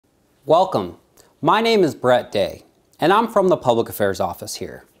Welcome. My name is Brett Day, and I'm from the Public Affairs Office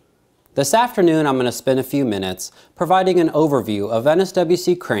here. This afternoon, I'm going to spend a few minutes providing an overview of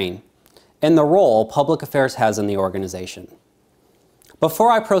NSWC Crane and the role Public Affairs has in the organization.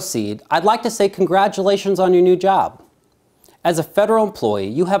 Before I proceed, I'd like to say congratulations on your new job. As a federal employee,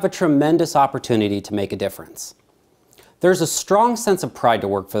 you have a tremendous opportunity to make a difference. There's a strong sense of pride to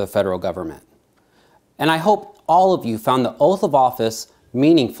work for the federal government, and I hope all of you found the oath of office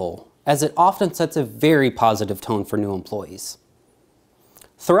meaningful, as it often sets a very positive tone for new employees.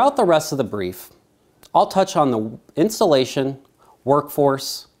 Throughout the rest of the brief, I'll touch on the installation,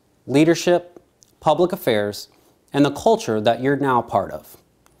 workforce, leadership, public affairs, and the culture that you're now a part of.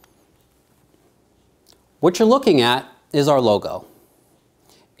 What you're looking at is our logo.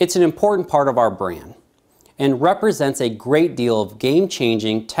 It's an important part of our brand and represents a great deal of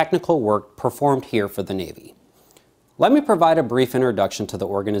game-changing technical work performed here for the Navy. Let me provide a brief introduction to the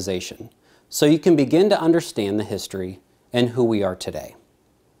organization so you can begin to understand the history and who we are today.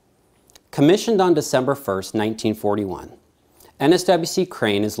 Commissioned on December 1st, 1941, NSWC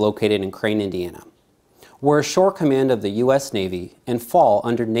Crane is located in Crane, Indiana. We're a shore command of the U.S. Navy and fall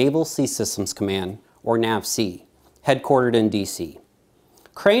under Naval Sea Systems Command, or NAVSEA, headquartered in D.C.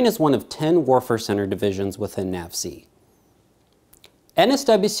 Crane is one of 10 Warfare Center divisions within NAVSEA.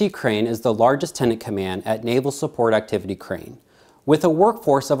 NSWC Crane is the largest tenant command at Naval Support Activity Crane, with a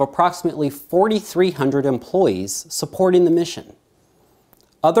workforce of approximately 4,300 employees supporting the mission.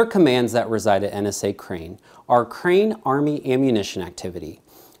 Other commands that reside at NSA Crane are Crane Army Ammunition Activity,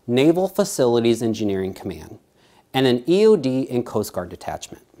 Naval Facilities Engineering Command, and an EOD and Coast Guard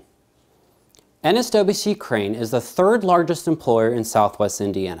detachment. NSWC Crane is the third largest employer in Southwest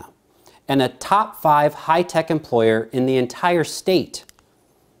Indiana and a top 5 high-tech employer in the entire state.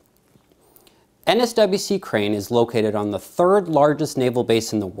 NSWC Crane is located on the third largest naval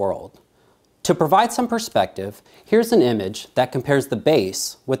base in the world. To provide some perspective, here's an image that compares the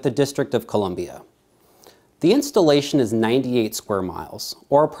base with the District of Columbia. The installation is 98 square miles,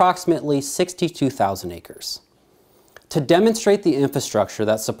 or approximately 62,000 acres. To demonstrate the infrastructure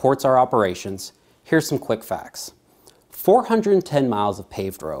that supports our operations, here's some quick facts. 410 miles of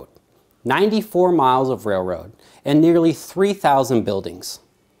paved road, 94 miles of railroad, and nearly 3,000 buildings.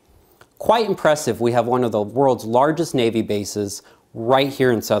 Quite impressive, we have one of the world's largest Navy bases right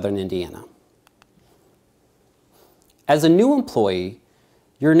here in southern Indiana. As a new employee,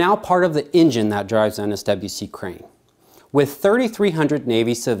 you're now part of the engine that drives NSWC Crane. With 3,300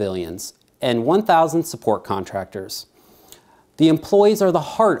 Navy civilians and 1,000 support contractors, the employees are the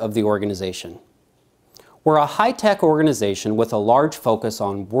heart of the organization. We're a high-tech organization with a large focus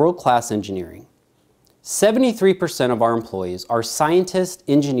on world-class engineering. 73% of our employees are scientists,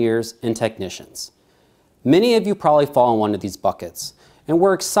 engineers, and technicians. Many of you probably fall in one of these buckets, and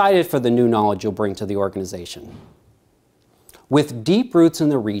we're excited for the new knowledge you'll bring to the organization. With deep roots in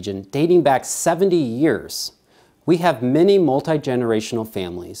the region dating back 70 years, we have many multi-generational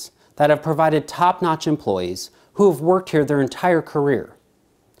families that have provided top-notch employees who have worked here their entire career.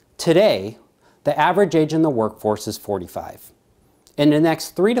 Today, the average age in the workforce is 45. In the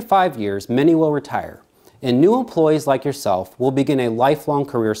next 3 to 5 years, many will retire, and new employees like yourself will begin a lifelong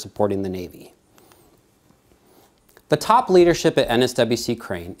career supporting the Navy. The top leadership at NSWC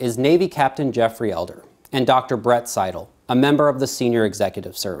Crane is Navy Captain Jeffrey Elder and Dr. Brett Seidel, a member of the Senior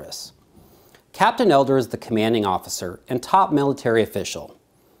Executive Service. Captain Elder is the commanding officer and top military official.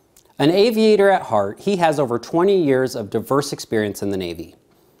 An aviator at heart, he has over 20 years of diverse experience in the Navy.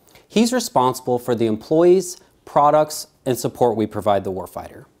 He's responsible for the employees, products, and support we provide the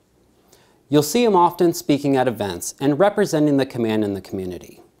warfighter. You'll see him often speaking at events and representing the command in the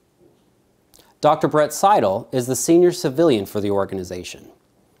community. Dr. Brett Seidel is the senior civilian for the organization.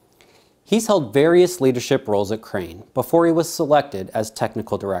 He's held various leadership roles at Crane before he was selected as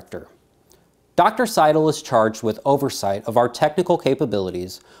technical director. Dr. Seidel is charged with oversight of our technical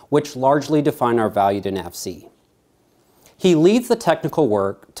capabilities, which largely define our value to NAVSEA. He leads the technical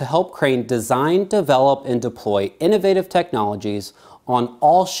work to help Crane design, develop, and deploy innovative technologies on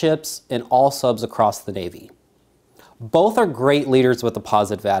all ships and all subs across the Navy. Both are great leaders with a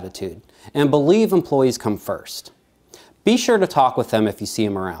positive attitude and believe employees come first. Be sure to talk with them if you see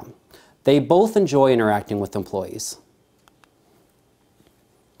them around. They both enjoy interacting with employees.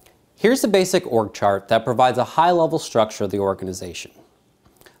 Here's a basic org chart that provides a high-level structure of the organization.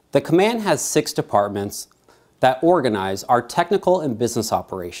 The command has 6 departments that organize our technical and business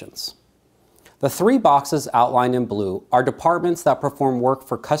operations. The 3 boxes outlined in blue are departments that perform work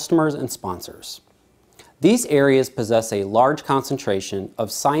for customers and sponsors. These areas possess a large concentration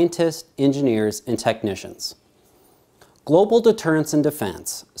of scientists, engineers, and technicians. Global Deterrence and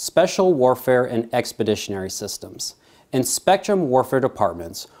Defense, Special Warfare and Expeditionary Systems, and Spectrum Warfare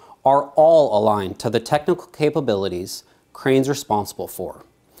departments are all aligned to the technical capabilities Crane's responsible for,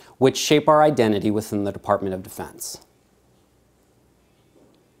 which shape our identity within the Department of Defense.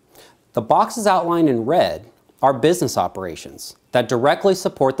 The boxes outlined in red are business operations that directly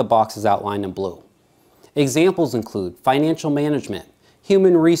support the boxes outlined in blue. Examples include financial management,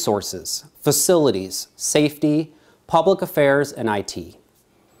 human resources, facilities, safety, public affairs, and IT.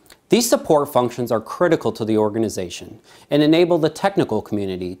 These support functions are critical to the organization and enable the technical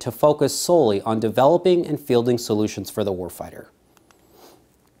community to focus solely on developing and fielding solutions for the warfighter.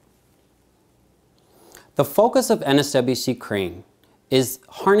 The focus of NSWC Crane is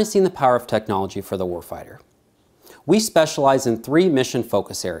harnessing the power of technology for the warfighter. We specialize in 3 mission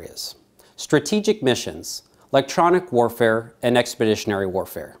focus areas: strategic missions, electronic warfare, and expeditionary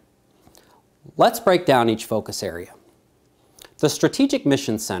warfare. Let's break down each focus area. The Strategic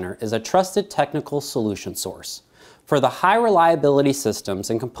Mission Center is a trusted technical solution source for the high reliability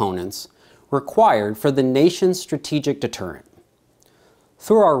systems and components required for the nation's strategic deterrent.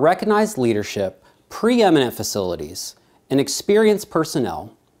 Through our recognized leadership, preeminent facilities, and experienced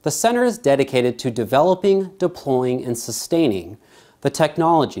personnel, the center is dedicated to developing, deploying, and sustaining the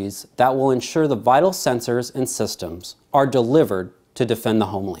technologies that will ensure the vital sensors and systems are delivered to defend the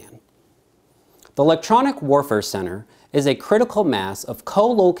homeland. The Electronic Warfare Center is a critical mass of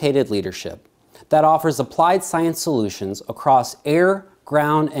co-located leadership that offers applied science solutions across air,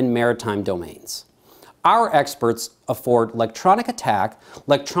 ground, and maritime domains. Our experts afford electronic attack,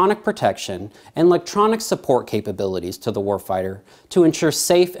 electronic protection, and electronic support capabilities to the warfighter to ensure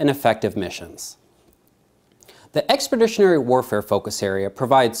safe and effective missions. The Expeditionary Warfare focus area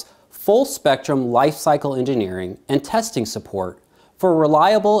provides full-spectrum lifecycle engineering and testing support for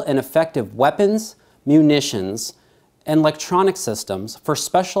reliable and effective weapons, munitions, and electronic systems for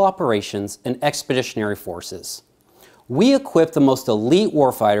special operations and expeditionary forces. We equip the most elite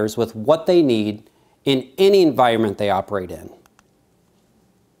warfighters with what they need in any environment they operate in.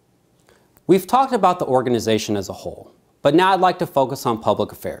 We've talked about the organization as a whole, but now I'd like to focus on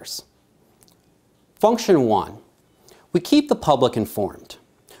public affairs. Function 1, we keep the public informed.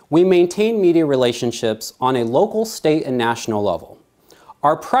 We maintain media relationships on a local, state, and national level.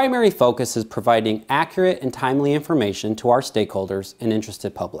 Our primary focus is providing accurate and timely information to our stakeholders and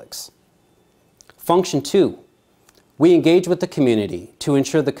interested publics. Function 2, we engage with the community to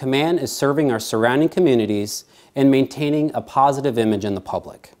ensure the command is serving our surrounding communities and maintaining a positive image in the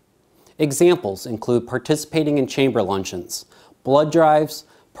public. Examples include participating in chamber luncheons, blood drives,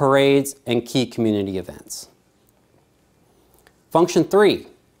 parades, and key community events. Function 3,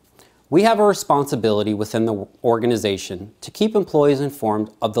 we have a responsibility within the organization to keep employees informed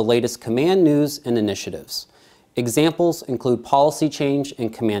of the latest command news and initiatives. Examples include policy change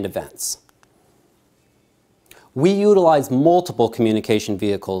and command events. We utilize multiple communication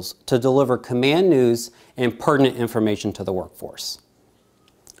vehicles to deliver command news and pertinent information to the workforce.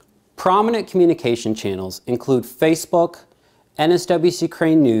 Prominent communication channels include Facebook, NSWC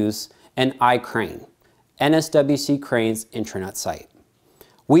Crane News, and iCrane, NSWC Crane's intranet site.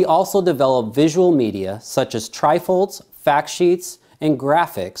 We also develop visual media such as trifolds, fact sheets, and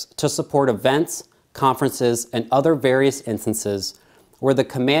graphics to support events, conferences, and other various instances where the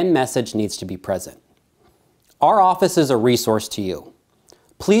command message needs to be present. Our office is a resource to you.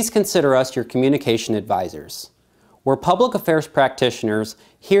 Please consider us your communication advisors. We're public affairs practitioners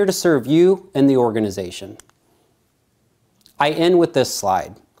here to serve you and the organization. I end with this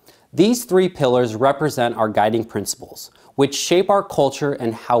slide. These 3 pillars represent our guiding principles, which shape our culture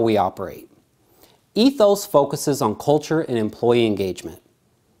and how we operate. Ethos focuses on culture and employee engagement.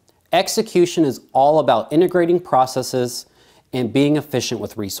 Execution is all about integrating processes and being efficient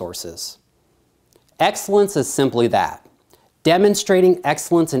with resources. Excellence is simply that, demonstrating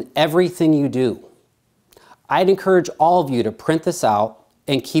excellence in everything you do. I'd encourage all of you to print this out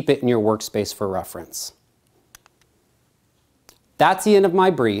and keep it in your workspace for reference. That's the end of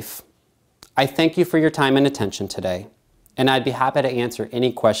my brief. I thank you for your time and attention today, and I'd be happy to answer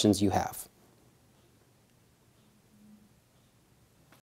any questions you have.